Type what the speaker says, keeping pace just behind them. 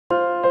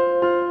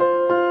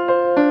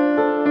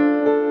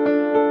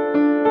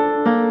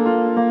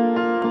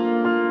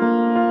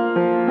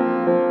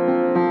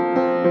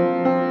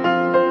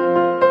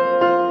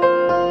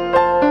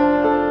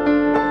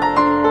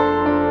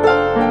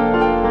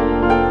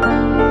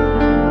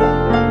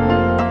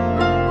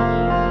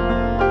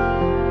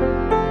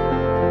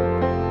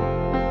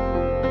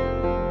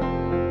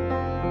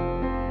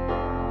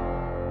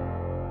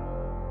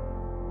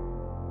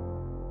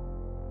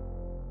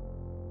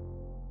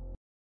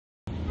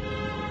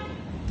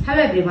Hello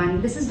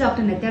everyone, this is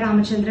Dr. Nithya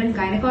Ramachandran,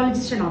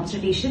 Gynaecologist and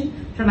Obstetrician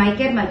from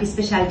iCare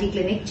Multispecialty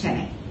Clinic,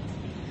 Chennai.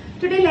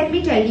 Today let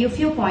me tell you a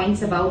few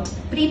points about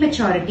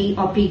prematurity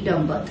or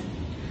preterm birth.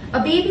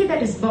 A baby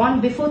that is born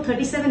before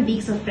 37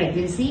 weeks of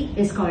pregnancy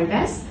is called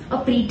as a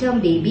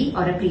preterm baby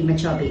or a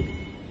premature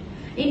baby.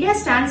 India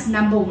stands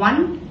number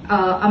 1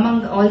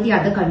 among all the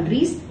other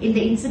countries in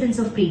the incidence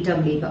of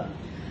preterm labor.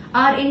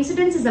 Our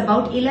incidence is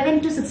about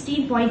 11 to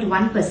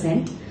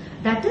 16.1%.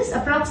 That is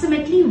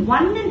approximately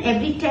 1 in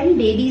every 10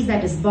 babies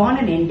that is born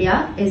in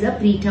India is a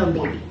preterm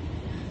baby.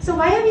 So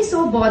why are we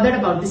so bothered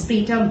about this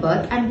preterm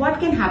birth and what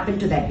can happen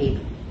to that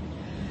baby?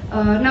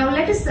 Now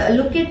let us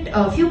look at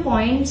a few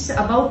points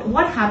about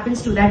what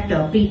happens to that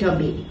preterm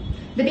baby.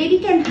 The baby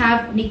can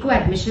have NICU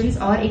admissions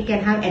or it can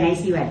have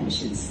NICU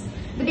admissions.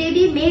 The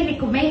baby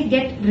may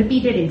get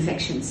repeated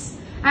infections.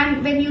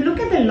 And when you look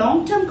at the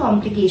long-term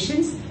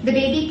complications, the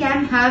baby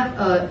can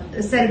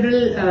have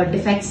cerebral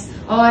defects,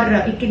 or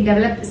it can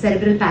develop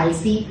cerebral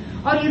palsy,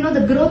 or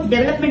the growth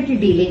developmental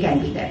delay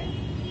can be there.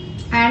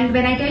 And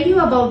when I tell you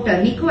about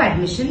NICU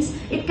admissions,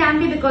 it can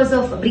be because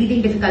of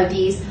breathing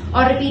difficulties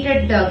or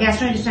repeated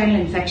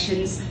gastrointestinal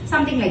infections.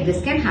 Something like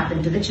this can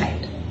happen to the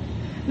child.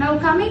 Now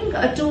coming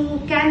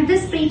to, can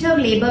this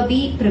preterm labor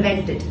be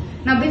prevented?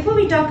 Now before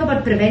we talk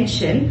about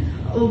prevention,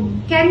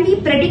 can we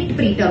predict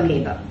preterm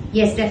labor?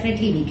 Yes,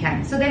 definitely we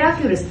can. So there are a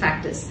few risk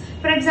factors.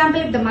 For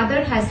example, if the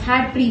mother has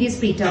had previous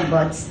preterm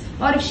births,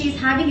 or if she is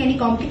having any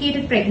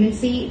complicated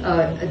pregnancy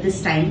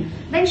this time,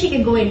 then she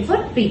can go in for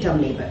preterm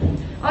labor.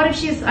 Or if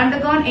she has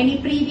undergone any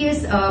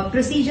previous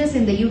procedures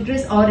in the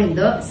uterus or in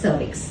the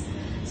cervix.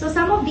 So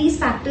some of these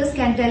factors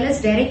can tell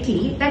us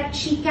directly that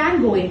she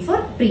can go in for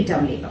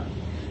preterm labor.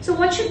 So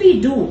what should we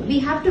do? We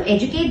have to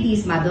educate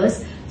these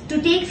mothers to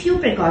take few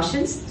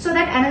precautions so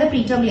that another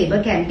preterm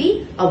labor can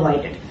be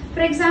avoided. For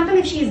example,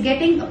 if she is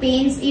getting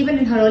pains even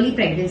in her early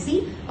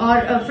pregnancy,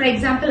 or for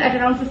example at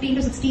around 15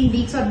 to 16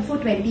 weeks or before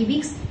 20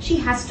 weeks, she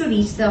has to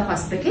reach the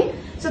hospital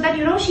so that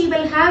she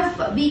will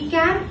have, we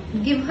can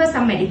give her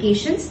some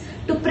medications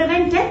to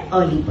prevent an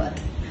early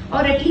birth.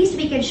 Or at least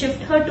we can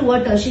shift her to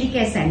a tertiary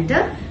care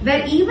center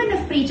where even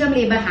if preterm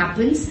labor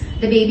happens,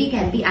 the baby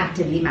can be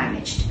actively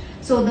managed.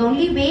 So the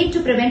only way to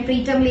prevent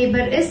preterm labor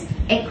is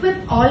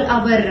equip all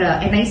our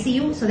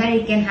NICU so that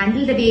it can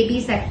handle the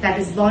babies that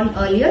is born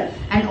earlier,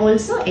 and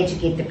also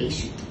educate the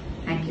patient.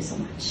 Thank you so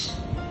much.